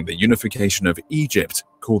 commemorating the unification of Egypt,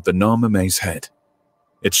 called the Nama mace head.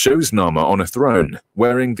 It shows Nama on a throne,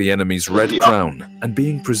 wearing the enemy's red crown, and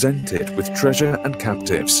being presented with treasure and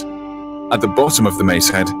captives. At the bottom of the mace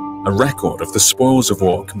head, a record of the spoils of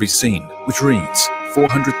war can be seen, which reads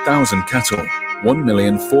 400,000 cattle,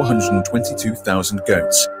 1,422,000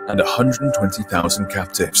 goats, and 120,000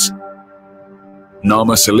 captives.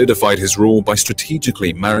 Nama solidified his rule by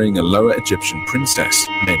strategically marrying a Lower Egyptian princess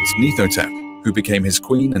named Nethotep, who became his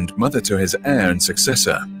queen and mother to his heir and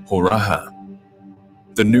successor, Horaha.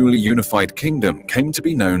 The newly unified kingdom came to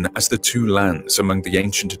be known as the Two Lands among the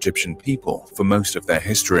ancient Egyptian people for most of their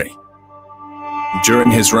history.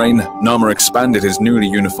 During his reign, Nama expanded his newly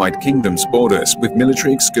unified kingdom's borders with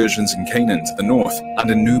military excursions in Canaan to the north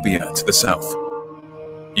and in Nubia to the south.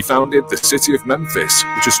 He founded the city of Memphis,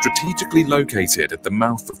 which is strategically located at the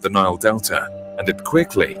mouth of the Nile Delta, and it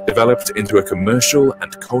quickly developed into a commercial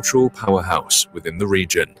and cultural powerhouse within the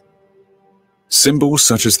region. Symbols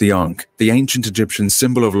such as the Ankh, the ancient Egyptian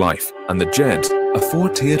symbol of life, and the Djed, a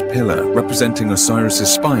four-tiered pillar representing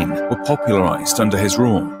Osiris's spine, were popularized under his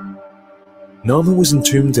rule. Nama was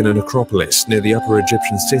entombed in a necropolis near the upper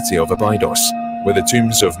Egyptian city of Abydos, where the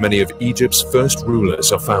tombs of many of Egypt's first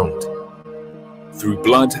rulers are found. Through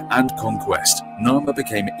blood and conquest, Nama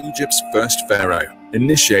became Egypt's first pharaoh,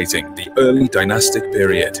 initiating the early dynastic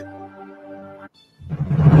period.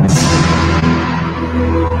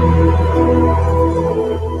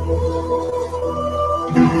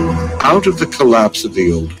 Out of the collapse of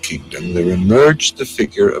the old kingdom, there emerged the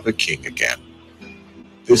figure of a king again.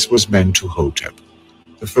 This was Mentuhotep,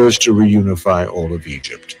 the first to reunify all of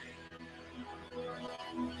Egypt.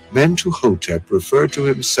 Mentuhotep referred to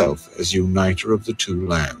himself as uniter of the two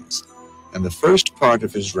lands, and the first part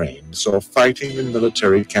of his reign saw fighting and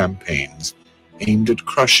military campaigns aimed at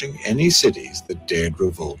crushing any cities that dared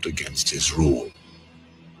revolt against his rule.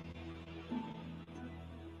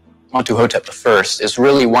 Mentuhotep I is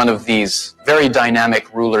really one of these very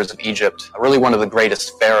dynamic rulers of Egypt, really one of the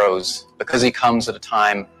greatest pharaohs, because he comes at a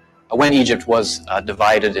time when Egypt was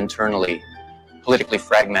divided internally, politically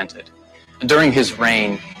fragmented. And during his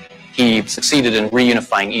reign, he succeeded in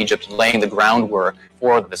reunifying Egypt and laying the groundwork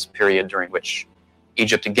for this period during which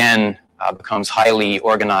Egypt again becomes highly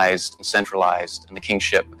organized and centralized, and the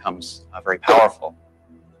kingship becomes very powerful.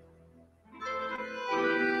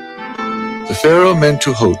 The pharaoh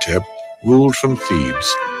Mentuhotep ruled from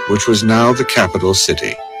Thebes, which was now the capital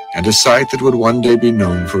city, and a site that would one day be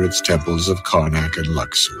known for its temples of Karnak and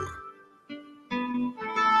Luxor.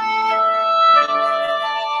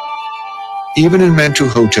 Even in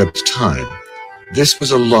Mentuhotep's time, this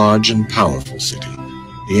was a large and powerful city.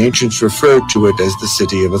 The ancients referred to it as the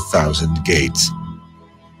City of 1,000 Gates.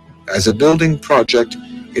 As a building project,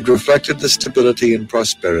 It reflected the stability and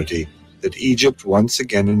prosperity that Egypt once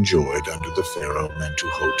again enjoyed under the pharaoh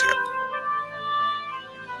Mentuhotep.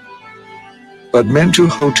 But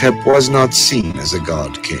Mentuhotep was not seen as a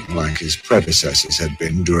god-king like his predecessors had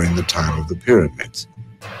been during the time of the pyramids.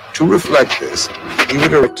 To reflect this, he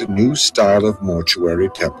would erect a new style of mortuary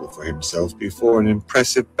temple for himself before an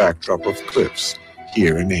impressive backdrop of cliffs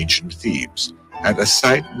here in ancient Thebes, at a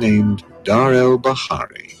site named Dar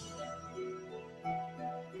el-Bahari.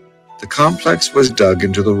 The complex was dug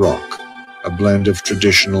into the rock, a blend of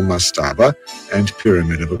traditional mastaba and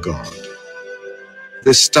pyramid of a god.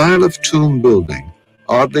 This style of tomb building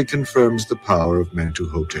oddly confirms the power of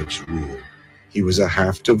Mentuhotep's rule. He was a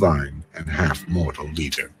half-divine and half-mortal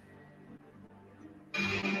leader.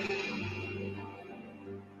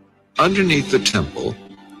 Underneath the temple,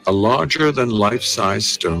 a larger-than-life-size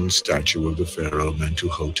stone statue of the pharaoh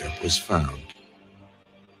Mentuhotep was found.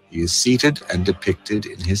 He is seated and depicted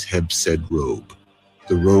in his Hebsed robe,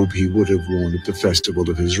 the robe he would have worn at the festival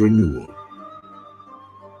of his renewal.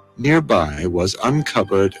 Nearby was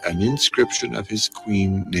uncovered an inscription of his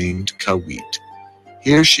queen named Kawit.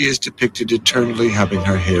 Here she is depicted eternally having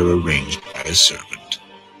her hair arranged by a servant.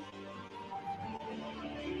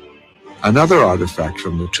 Another artifact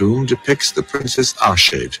from the tomb depicts the Princess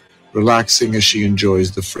Ashed, relaxing as she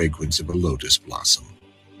enjoys the fragrance of a lotus blossom.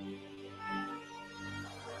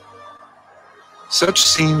 Such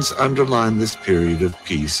scenes underline this period of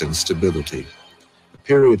peace and stability, a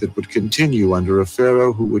period that would continue under a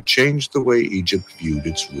pharaoh who would change the way Egypt viewed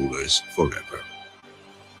its rulers forever.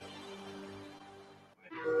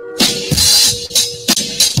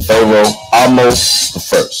 Pharaoh Ahmose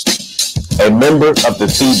I, a member of the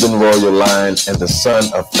Theban royal line and the son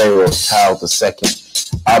of Pharaoh Tau II,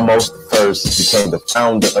 Ahmose I became the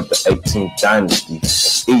founder of the 18th dynasty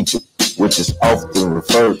of Egypt, which is often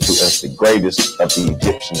referred to as the greatest of the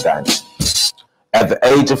Egyptian dynasty. At the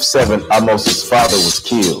age of 7, Ahmose's father was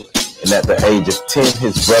killed, and at the age of 10,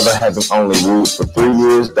 his brother, having only ruled for 3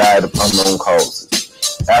 years, died of unknown causes.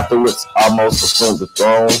 Afterwards, Ahmose assumed the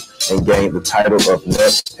throne and gained the title of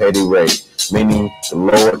Neb-Pedi-Re, meaning the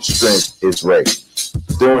Lord's strength is Re.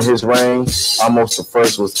 During his reign, Ahmose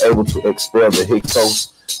I was able to expel the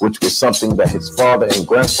Hyksos, which was something that his father and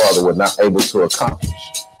grandfather were not able to accomplish.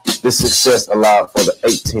 This success allowed for the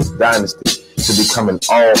 18th dynasty to become an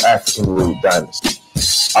all-African ruled dynasty.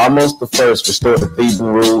 Ahmose I restored the Theban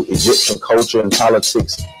rule, Egyptian culture and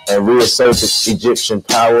politics, and reasserted Egyptian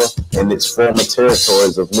power in its former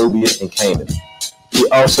territories of Nubia and Canaan. He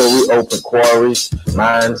also reopened quarries,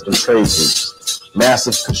 mines, and trade routes.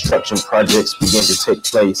 Massive construction projects began to take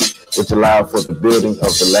place, which allowed for the building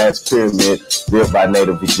of the last pyramid built by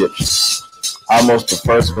native Egyptians. Ahmose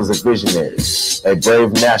I was a visionary, a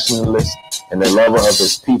brave nationalist, and a lover of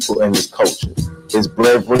his people and his culture. His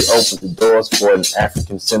bravery opened the doors for an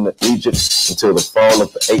African-centered Egypt until the fall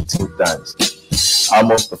of the 18th dynasty.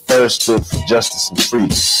 Ahmose I stood for justice and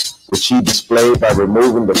freedom, which he displayed by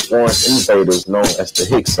removing the foreign invaders known as the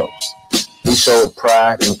Hyksos. He showed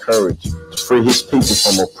pride and courage to free his people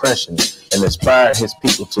from oppression and inspired his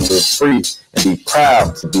people to live free and be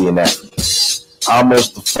proud to be an African.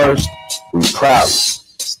 Ahmose I, we proudly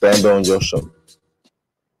stand on your shoulder.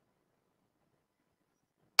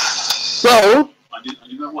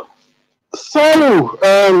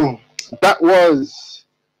 That was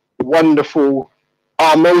wonderful.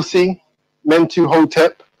 Ahmose,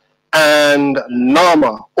 Mentuhotep, and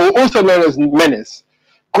Nama, or also known as Menes,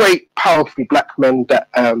 great, powerful black men that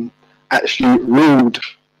actually ruled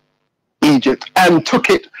Egypt and took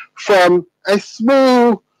it from a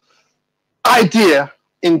small idea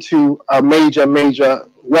into a major,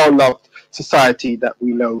 well-loved society that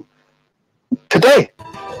we know today.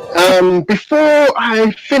 Before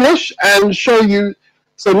I finish and show you,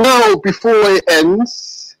 so now before it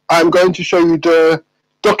ends, I'm going to show you the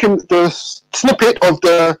snippet of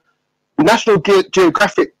the National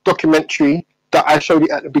Geographic documentary that I showed you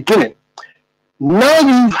at the beginning. Now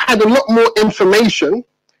you've had a lot more information,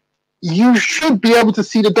 you should be able to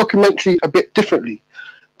see the documentary a bit differently.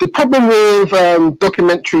 The problem with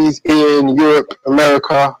documentaries in Europe,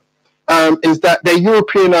 America, is that they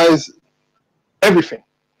Europeanize everything.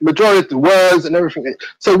 Majority of the words and everything.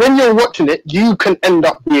 So when you're watching it, you can end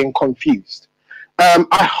up being confused.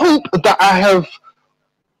 I hope that I have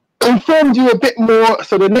informed you a bit more,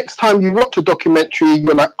 so the next time you watch a documentary,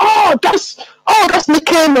 you're like, that's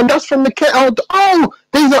Nikim, and that's from Nikim.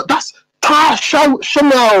 That's Ta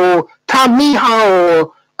Shema or Ta Miha,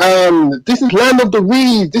 or this is Land of the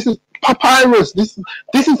Reeds, this is Papyrus, this is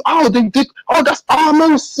that's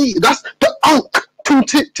Ahmose, that's the Ankh.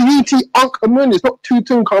 Tuti Ankh Amun. It's not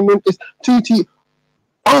Tutun Kamun, it's Tuti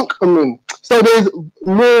Ankh-Amun. So there's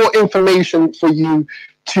more information for you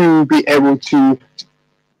to be able to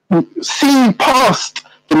see past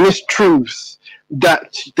the mistruths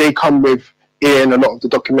that they come with in a lot of the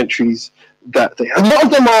documentaries that they. A lot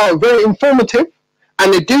of them are very informative,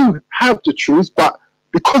 and they do have the truth, but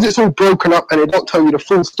because it's all broken up and they don't tell you the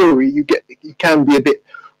full story, it can be a bit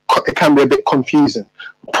confusing.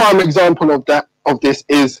 Prime example of this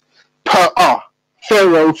is Per-Ah,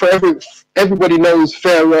 Pharaoh. Everybody knows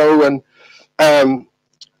Pharaoh and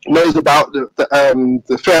knows about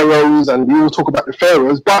the pharaohs, and we all talk about the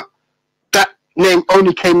pharaohs, but that name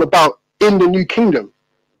only came about in the New Kingdom.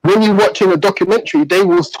 When you're watching a documentary, they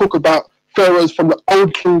will talk about pharaohs from the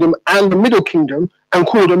Old Kingdom and the Middle Kingdom and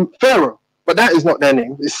call them Pharaoh, but that is not their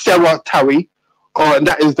name. It's Sarah Tawi, and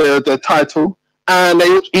that is the title, and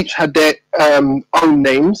they each had their own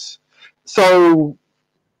names. So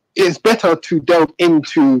it's better to delve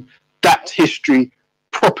into that history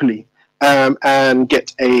properly and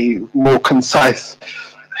get a more concise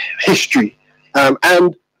history.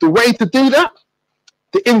 And the way to do that,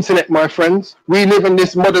 the internet, my friends. We live in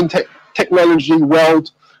this modern technology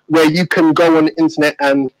world where you can go on the internet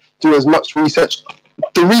and do as much research.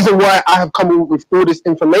 The reason why I have come up with all this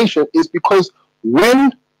information is because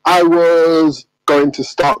when I was going to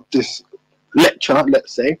start this lecture,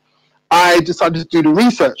 let's say, I decided to do the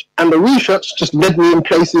research, and the research just led me in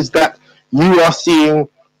places that you are seeing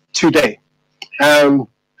today. As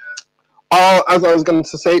I was going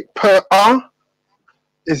to say, Per-Ah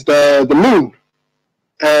is the moon,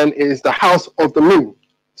 and is the house of the moon.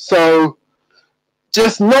 So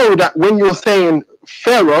just know that when you're saying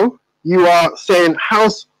Pharaoh, you are saying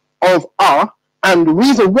house of Ah, and the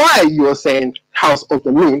reason why you are saying house of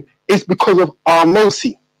the moon is because of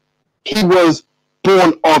Ahmose. He was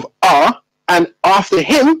born of Ah, and after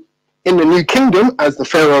him, in the New Kingdom, as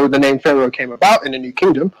the name Pharaoh came about in the New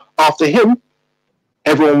Kingdom, after him,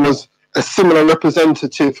 everyone was a similar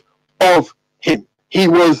representative of him. He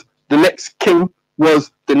was the next king,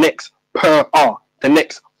 was the next Per-Ah, the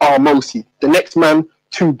next Ahmose, the next man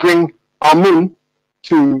to bring Amun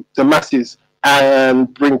to the masses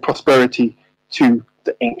and bring prosperity to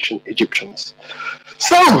the ancient Egyptians.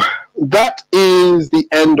 So that is the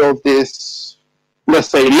end of this, let's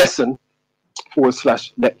say, lesson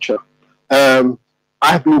 / lecture.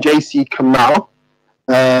 I've been JC Kamau.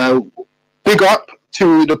 Big up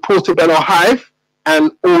to the Portobello Hive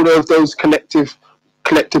and all of those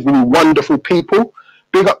collectively wonderful people.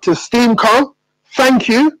 Big up to Steamco. Thank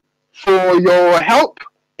you for your help.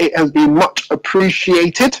 It has been much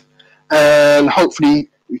appreciated, and hopefully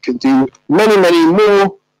we can do many, many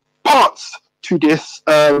more parts to this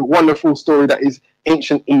wonderful story that is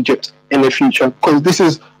ancient Egypt in the future, because this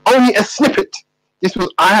is only a snippet.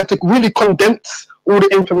 I had to really condense all the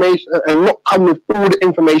information and not come with all the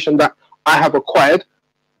information that I have acquired.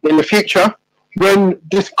 In the future, when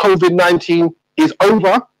this COVID-19 is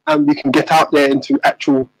over and we can get out there into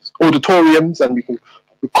actual auditoriums and we can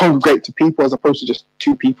congregate to people as opposed to just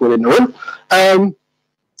 2 people in the room,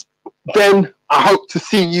 then I hope to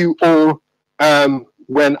see you all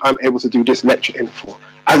when I'm able to do this lecture in full.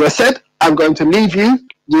 As I said, I'm going to leave you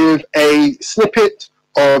with a snippet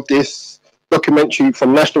of this documentary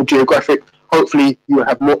from National Geographic. Hopefully you will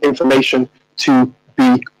have more information to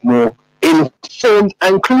be more informed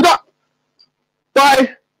and clued up.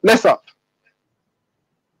 Bye. Less up.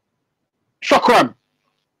 Shukran.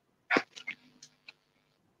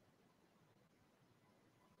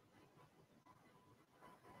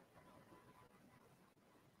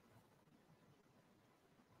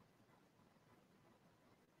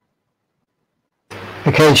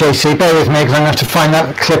 Okay, JC, bear with me because I'm going to have to find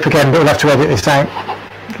that clip again, but we'll have to edit this out.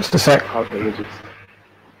 Just a sec.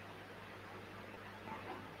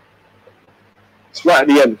 It's right at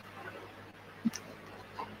the end.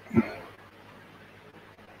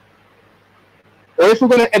 Or if we're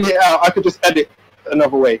going to edit it out, I could just edit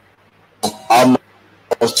another way. I'm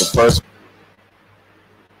the first.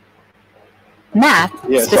 Math,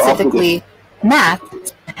 specifically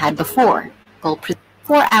math, had before.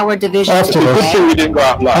 4-hour division After this. We didn't go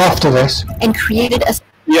out live. After this. And created a so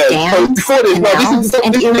before this, canals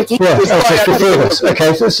and irrigation. Yeah, okay, before this.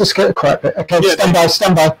 Okay, so let's just get a quiet bit. Okay, yeah,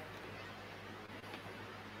 stand by.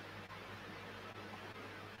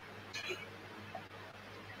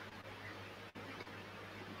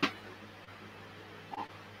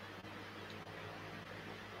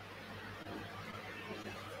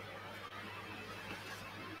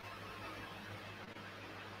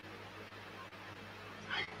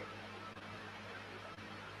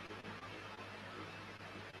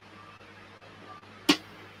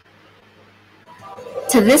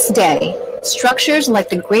 To this day, Structures like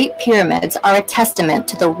the Great Pyramids are a testament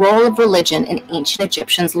to the role of religion in ancient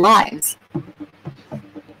Egyptians' lives.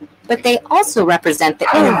 But they also represent the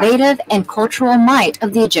innovative and cultural might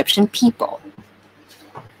of the Egyptian people.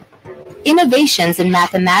 Innovations in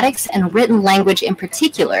mathematics and written language in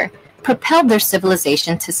particular propelled their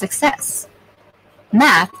civilization to success.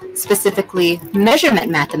 Math, specifically measurement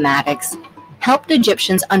mathematics, helped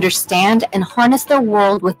Egyptians understand and harness their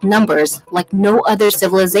world with numbers like no other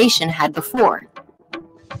civilization had before.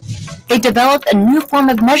 They developed a new form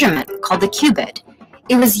of measurement called the cubit.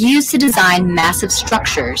 It was used to design massive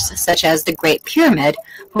structures, such as the Great Pyramid,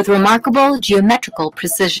 with remarkable geometrical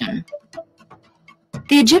precision.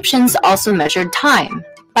 The Egyptians also measured time.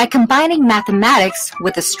 By combining mathematics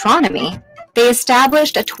with astronomy, they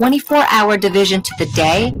established a 24-hour division to the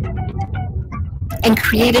day and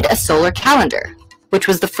created a solar calendar, which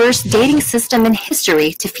was the first dating system in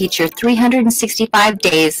history to feature 365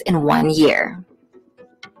 days in one year.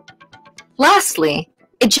 Lastly,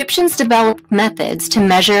 Egyptians developed methods to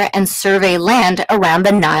measure and survey land around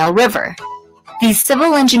the Nile River. These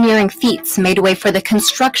civil engineering feats made way for the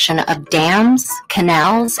construction of dams,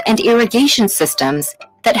 canals, and irrigation systems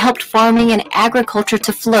that helped farming and agriculture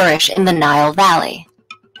to flourish in the Nile Valley.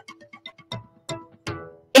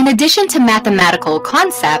 In addition to mathematical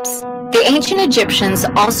concepts, the ancient Egyptians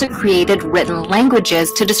also created written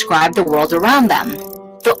languages to describe the world around them.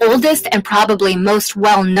 The oldest and probably most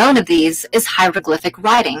well-known of these is hieroglyphic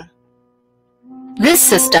writing. This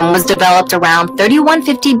system was developed around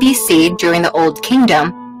 3150 BC during the Old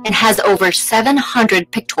Kingdom and has over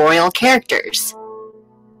 700 pictorial characters.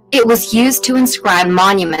 It was used to inscribe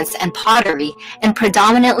monuments and pottery and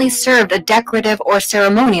predominantly served a decorative or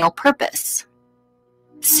ceremonial purpose.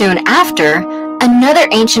 Soon after, another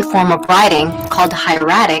ancient form of writing, called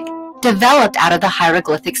hieratic, developed out of the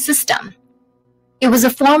hieroglyphic system. It was a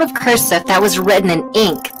form of cursive that was written in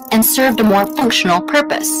ink and served a more functional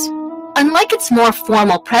purpose. Unlike its more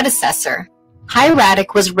formal predecessor,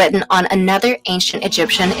 hieratic was written on another ancient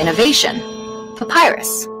Egyptian innovation,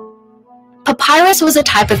 papyrus. Papyrus was a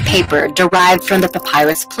type of paper derived from the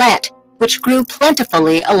papyrus plant, which grew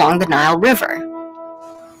plentifully along the Nile River.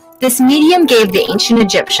 This medium gave the ancient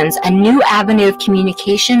Egyptians a new avenue of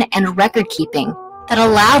communication and record-keeping that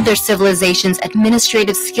allowed their civilization's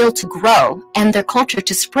administrative skill to grow and their culture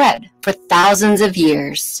to spread for thousands of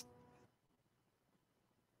years.